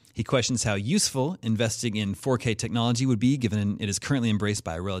mainstream. He questions how useful investing in 4K technology would be, given it is currently embraced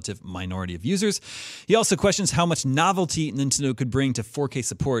by a relative minority of users. He also questions how much novelty Nintendo could bring to 4K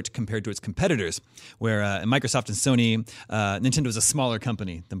support compared to its competitors, where Microsoft and Sony, Nintendo is a smaller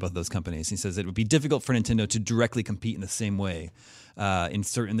company than both of those companies. He says it would be difficult for Nintendo to directly compete in the same way in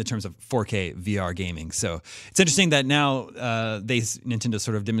the terms of 4K VR gaming. So it's interesting that now Nintendo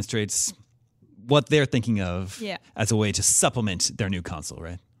sort of demonstrates what they're thinking of as a way to supplement their new console,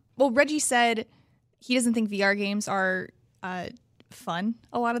 right? Well, Reggie said he doesn't think VR games are fun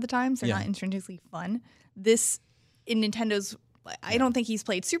a lot of the times. They're not intrinsically fun. This, in Nintendo's, I don't think he's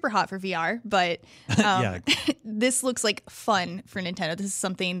played super hot for VR, but this looks like fun for Nintendo. This is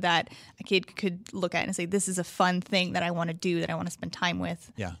something that a kid could look at and say, this is a fun thing that I want to do, that I want to spend time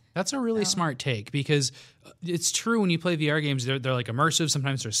with. Yeah. That's a really smart take, because it's true when you play VR games, they're like immersive.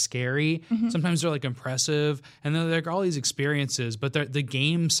 Sometimes they're scary. Sometimes they're like impressive. And then they're all these experiences, but the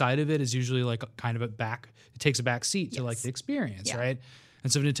game side of it is usually like kind of it takes a back seat to like the experience, right?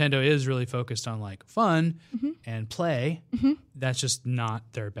 And so Nintendo is really focused on like fun and play. That's just not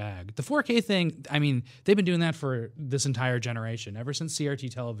their bag. The 4K thing, I mean, they've been doing that for this entire generation. Ever since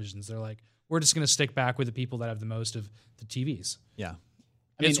CRT televisions, they're like, we're just going to stick back with the people that have the most of the TVs. Yeah.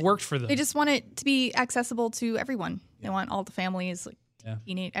 It's worked for them. They just want it to be accessible to everyone. They want all the families, like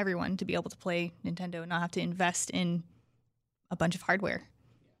everyone to be able to play Nintendo and not have to invest in a bunch of hardware.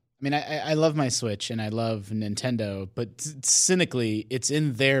 I mean, I love my Switch and I love Nintendo, but cynically, it's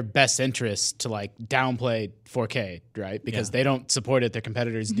in their best interest to like downplay 4K, right? Because they don't support it; their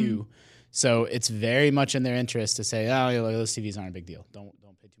competitors do. So it's very much in their interest to say, "Oh, those TVs aren't a big deal. Don't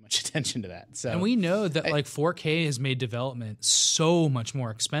pay too much attention to that." So, and we know that like 4K has made development so much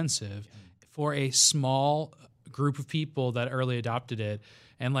more expensive for a small group of people that early adopted it.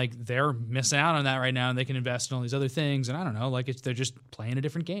 And like they're missing out on that right now, and they can invest in all these other things. And I don't know, like they're just playing a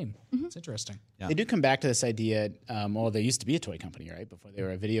different game. It's interesting. They do come back to this idea. They used to be a toy company, right? Before they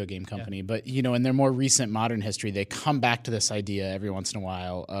were a video game company. But in their more recent modern history, they come back to this idea every once in a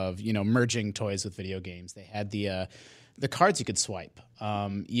while of merging toys with video games. They had the cards you could swipe,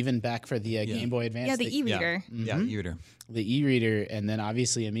 even back for the Game Boy Advance. Yeah, the e-reader. Yeah, e-reader. The e-reader, and then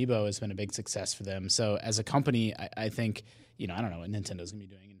obviously Amiibo has been a big success for them. So as a company, I think. I don't know what Nintendo's going to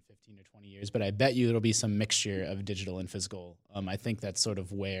be doing in 15 or 20 years, but I bet you it'll be some mixture of digital and physical. I think that's sort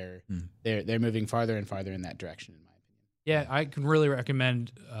of where they're moving farther and farther in that direction, in my opinion. Yeah, I can really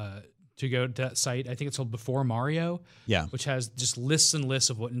recommend to go to that site. I think it's called Before Mario. Yeah. Which has just lists and lists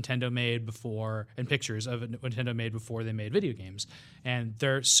of what Nintendo made before and pictures of what Nintendo made before they made video games. And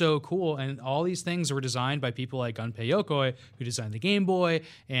they're so cool. And all these things were designed by people like Gunpei Yokoi, who designed the Game Boy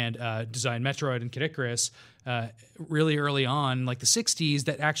and designed Metroid and Kid Icarus really early on, like the 60s,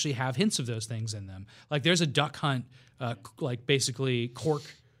 that actually have hints of those things in them. Like there's a Duck Hunt, like basically cork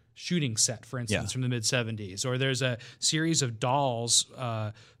shooting set, for instance, from the mid 70s, or there's a series of dolls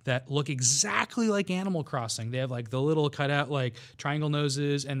that look exactly like Animal Crossing. They have like the little cutout like triangle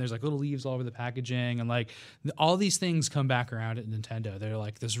noses, and there's like little leaves all over the packaging, and like all these things come back around at Nintendo. They're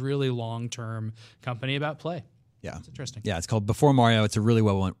like this really long-term company about play. Yeah, it's interesting. Yeah, it's called Before Mario. It's a really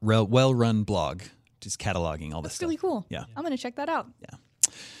well-run blog, just cataloging all this That's stuff. really cool. Yeah. I'm going to check that out. Yeah.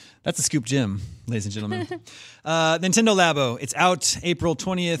 That's a Scoop Jim, ladies and gentlemen. Nintendo Labo. It's out April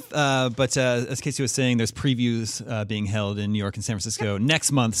 20th, but as Casey was saying, there's previews being held in New York and San Francisco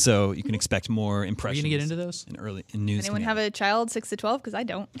next month, so you can expect more Are impressions. you going to get into those? In news. Anyone have a child 6 to 12? Because I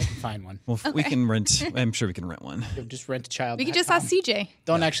don't. Find one. Well, we can rent. I'm sure we can rent one. Just rent a child. We could just ask CJ.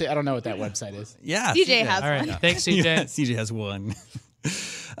 Don't actually. I don't know what that website is. Yeah. CJ has All right. one. Thanks, CJ. Yeah, CJ has one.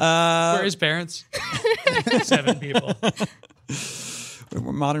 Where are his parents? 7 people. We're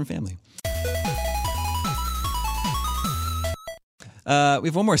a modern family. We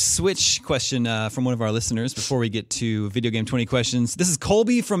have one more Switch question from one of our listeners before we get to Video Game 20 questions. This is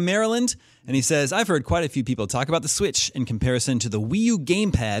Colby from Maryland, and he says, I've heard quite a few people talk about the Switch in comparison to the Wii U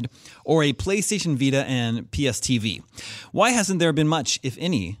gamepad or a PlayStation Vita and PS TV. Why hasn't there been much, if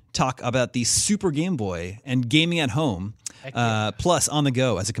any, talk about the Super Game Boy and gaming at home, plus on the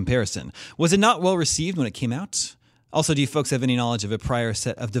go as a comparison? Was it not well received when it came out? Also, do you folks have any knowledge of a prior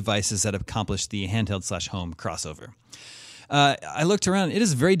set of devices that have accomplished the handheld/home crossover? I looked around. It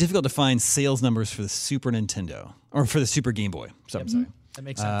is very difficult to find sales numbers for the Super Nintendo or for the Super Game Boy. So I'm sorry. That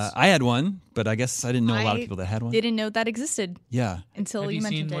makes sense. I had one, but I guess I didn't know a lot of people that had one. Didn't know that existed Yeah. until Have you you seen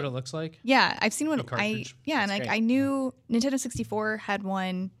mentioned what it. it looks like? Yeah, I've seen one. The cartridge. I knew Nintendo 64 had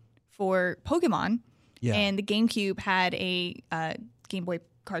one for Pokemon, Yeah. and the GameCube had a Game Boy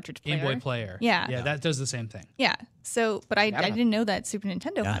cartridge player. Game Boy Player. Yeah. Yeah, that does the same thing. Yeah. So, but I didn't know that Super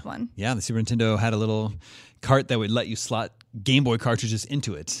Nintendo had one. Yeah, the Super Nintendo had a little cart that would let you slot Game Boy cartridges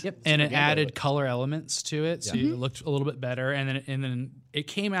into it. Yep, and it added color elements to it, so it looked a little bit better. And then it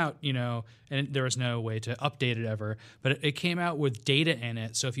came out, and there was no way to update it ever, but it came out with data in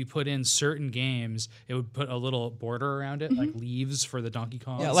it. So if you put in certain games, it would put a little border around it, like leaves for the Donkey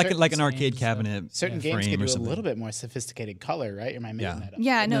Kong. Yeah, like an games arcade and stuff. cabinet. Certain games frame could or do a something. little bit more sophisticated color, right? Am I making that up?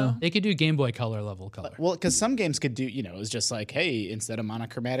 Yeah, no. They could do Game Boy Color level color. Well, because some games could do, it was just like, hey, instead of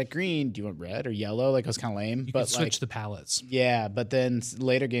monochromatic green, do you want red or yellow? Like, it was kind of lame. You but could switch like, the palettes. yeah, but then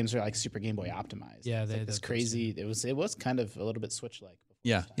later games are like Super Game Boy optimized. Yeah, it's they like this did those crazy. It was kind of a little bit Switch like.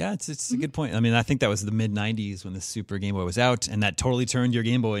 Yeah, it's a good point. I mean, I think that was the mid '90s when the Super Game Boy was out, and that totally turned your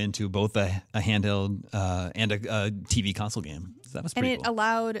Game Boy into both a handheld and a TV console game. So that was And pretty it cool.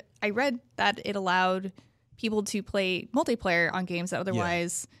 allowed, I read that it allowed people to play multiplayer on games that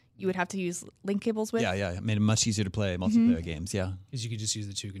otherwise you would have to use link cables with. Yeah, it made it much easier to play multiplayer games. Yeah, Because you could just use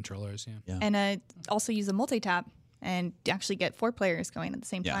the 2 controllers. Yeah. And also use a multi-tap and actually get 4 players going at the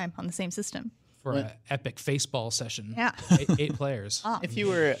same Yeah. time on the same system. For an epic faceball session. Yeah. 8 players. If you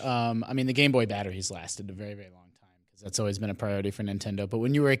were, the Game Boy batteries lasted a very, very long time because that's always been a priority for Nintendo. But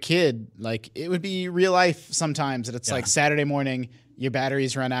when you were a kid, like it would be real life sometimes that it's like Saturday morning, your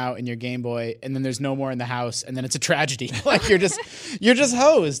batteries run out in your Game Boy, and then there's no more in the house, and then it's a tragedy. Like you're just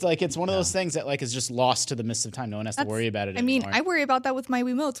hosed. Like it's one of those things that like is just lost to the mists of time. No one has to worry about it anymore. I worry about that with my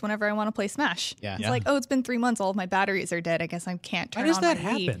Wiimotes whenever I want to play Smash. Yeah. It's Yeah. like, it's been 3 months, all of my batteries are dead. I guess I can't turn does on that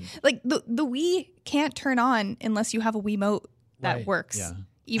my Wii. happen? Like the Wii can't turn on unless you have a Wiimote that Right. works. Yeah.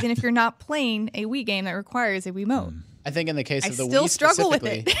 Even if you're not playing a Wii game that requires a Wiimote. I think in the case I of the still Wii struggle with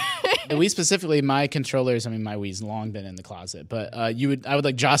specifically, it. the Wii specifically, my controllers. I mean, my Wii's long been in the closet, but I would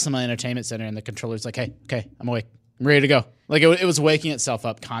like jostle my entertainment center, and the controller's like, "Hey, okay, I'm awake, I'm ready to go." Like it was waking itself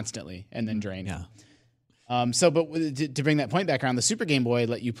up constantly and then draining. Yeah. To bring that point back around, the Super Game Boy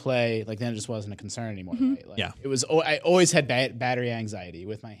let you play. Like then it just wasn't a concern anymore. Right? Like, Yeah. It was. I always had battery anxiety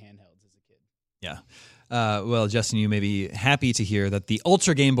with my handhelds as a kid. Yeah. Well, Justin, you may be happy to hear that the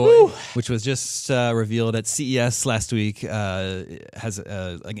Ultra Game Boy, which was just revealed at CES last week, has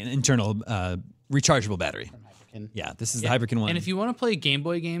like an internal rechargeable battery. Yeah, this is the Hyperkin one. And if you want to play Game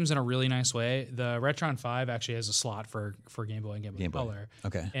Boy games in a really nice way, the Retron 5 actually has a slot for Game Boy and Game Boy Color.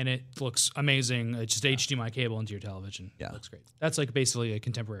 Okay. And it looks amazing. It's just HDMI cable into your television. Yeah. It looks great. That's like basically a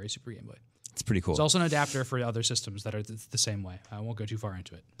contemporary Super Game Boy. It's pretty cool. There's also an adapter for other systems that are the same way. I won't go too far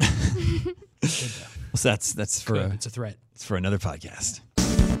into it. So that's for It's a threat. it's for another podcast.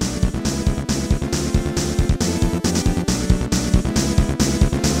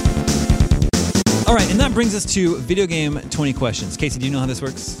 All right, and that brings us to video game 20 questions. Casey, do you know how this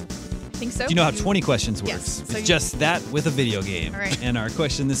works? I think so. Do you know how 20 questions works? Yes. So It's just that with a video game. All right. And our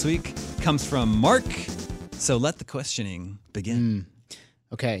question this week comes from Mark. So let the questioning begin.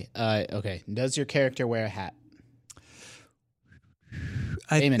 Okay. Okay. Does your character wear a hat?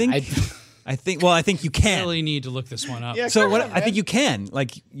 I Damon, think. I think. Well, I think you can. Really need to look this one up. Yeah, So come what? on, I think man. you can.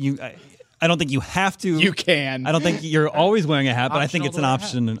 Like you. I don't think you have to. You can. I don't think you're always wearing a hat, but I think Optional it's to an wear a hat.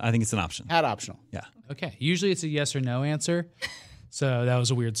 option. I think it's an option. Hat optional. Yeah. Okay. Usually it's a yes or no answer. So that was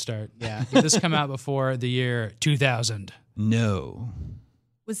a weird start. Yeah. Did this come out before the year 2000? No.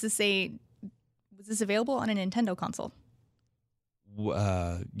 Was this available on a Nintendo console?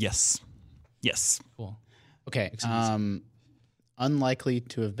 Yes. Yes. Cool. Okay. Unlikely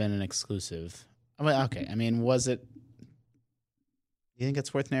to have been an exclusive. Okay. I mean, was it? You think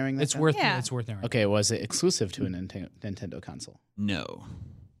it's worth narrowing that It's down? worth Yeah. it's worth narrowing. Okay. Was it exclusive to a Nintendo console? No.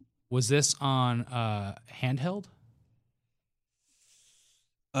 Was this on handheld?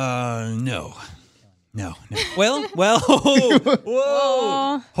 No. No. Well.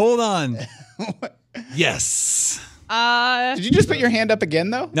 Whoa. Hold on. Yes. Did you just put your hand up again,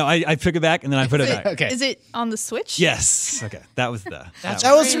 though? No, I took it back and then I put it back. Okay. Is it on the Switch? Yes. Okay. That was the. That's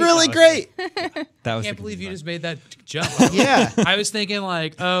That was really great. That was. I can't the believe you confusing just made that jump. Yeah. I was thinking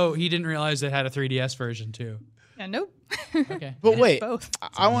like, oh, he didn't realize it had a 3DS version too. Yeah, nope. Okay. But wait, Both.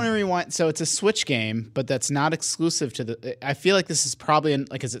 I want to rewind. So it's a Switch game, but that's not exclusive to the. I feel like this is probably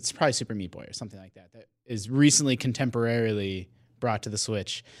because it's probably Super Meat Boy or something like that. That is recently contemporarily brought to the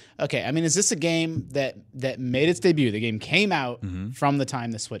Switch. Okay, I mean, is this a game that made its debut? The game came out from the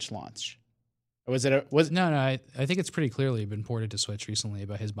time the Switch launched, or was it? No, I think it's pretty clearly been ported to Switch recently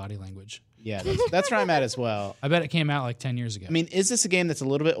by his body language. Yeah, that's where I'm at as well. I bet it came out like 10 years ago. I mean, is this a game that's a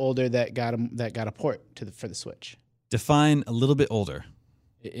little bit older that got a port for the Switch? Define a little bit older.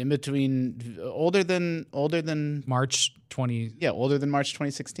 In between, older than March 2016. yeah, older than March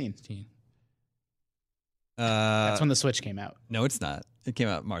 2016. That's when the Switch came out. No, it's not. It came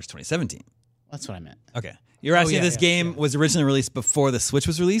out March 2017. That's what I meant. Okay. You're asking if yeah, this game was originally released before the Switch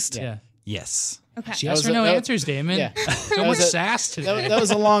was released? Yeah. Yes. Okay. Yes was or no that- answers, Damon. Yeah. So That much was a- sass today. That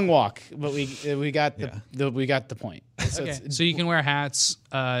was a long walk, but we got the point. So Okay, it's- so you can wear hats.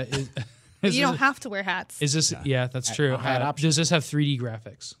 Is You don't this- have to wear hats. Is this? Yeah, that's true. hat option. Does this have 3D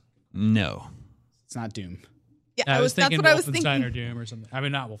graphics? No. it's not Doom. Yeah, I was that's thinking what I was Wolfenstein thinking. or Doom or something. I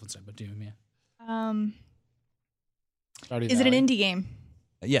mean, not Wolfenstein, but Doom. Yeah. Stardew Is it an Valley. indie game?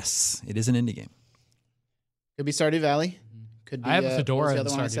 Yes, it is an indie game. Could be Stardew Valley. Could be. I have a what was fedora the in other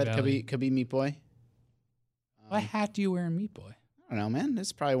one I Stardew said Valley. could be Meat Boy. What hat do you wear in Meat Boy? I don't know, man. This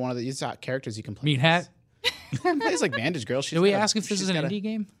is probably one of the characters you can play. Meat hat. Plays like Bandage Girl. Did we ask if this is an indie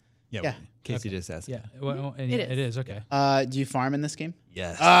game? Yeah. Casey just asked. Yeah. Well, It is. It is. Okay. Do you farm in this game?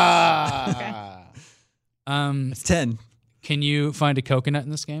 Yes. Ah. It's 10. Can you find a coconut in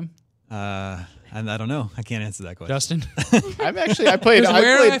this game, And I don't know. I can't answer that question. Justin? I played.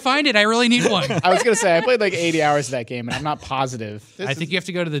 Where do I find it? I really need one. I was gonna say I played like 80 hours of that game, and I'm not positive. I think you have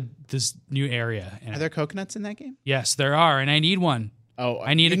to go to this new area. Are there coconuts in that game? Yes, there are, and I need one. Oh,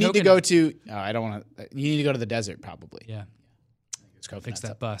 I need you a need to coconut. go to. Oh, I don't want to. You need to go to the desert, probably. Yeah, There's coconuts fix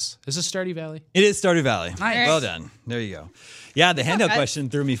that up. bus. Is this Stardew Valley? It is Stardew Valley. Nice. Well done. There you go. Yeah, the handout bad. question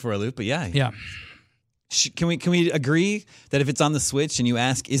threw me for a loop, but yeah. Yeah. Can we agree that if it's on the Switch and you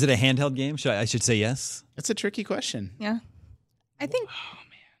ask, is it a handheld game? I should say yes. That's a tricky question. Yeah. I think. Oh,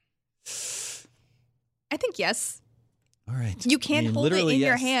 I think yes. All right. You can I mean, hold it in literally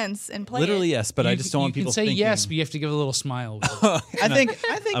your yes. hands and play Literally it. yes, but I just don't want you people can say thinking yes, but you have to give a little smile. with it. I think.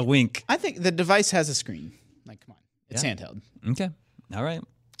 a wink. I think the device has a screen. Like, come on, it's Yeah. handheld. Okay. All right.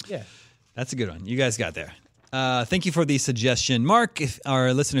 Yeah. That's a good one. You guys got there. Thank you for the suggestion. Mark, if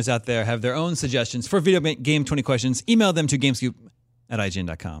our listeners out there have their own suggestions for video game 20 questions, email them to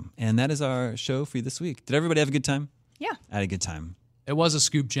gamescoop@ign.com. And that is our show for you this week. Did everybody have a good time? Yeah. I had a good time. It was a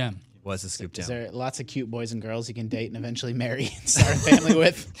scoop gem. It was a scoop Is jam. there lots of cute boys and girls you can date and eventually marry and start a family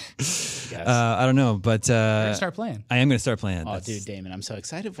with? Yes. I don't know, but Start playing. I am going to start playing it. Oh, That's- dude, Damon, I'm so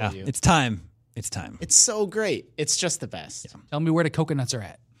excited for yeah, you. it's time. It's time. It's so great. It's just the best. Tell me where the coconuts are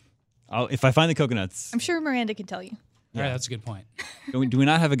at. If I find the coconuts, I'm sure Miranda can tell you. All right, that's a good point. do we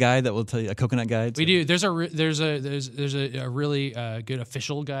not have a guide that will tell you a coconut guide? We do. There's a really good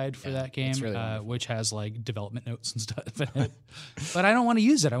official guide for that game, really wonderful. which has like development notes and stuff in it. But I don't want to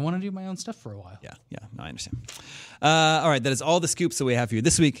use it. I want to do my own stuff for a while. Yeah, no, I understand. All right, that is all the scoops that we have for you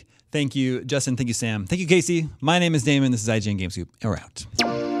this week. Thank you, Justin. Thank you, Sam. Thank you, Casey. My name is Damon. This is IGN Game Scoop. And we're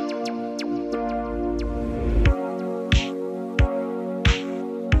out.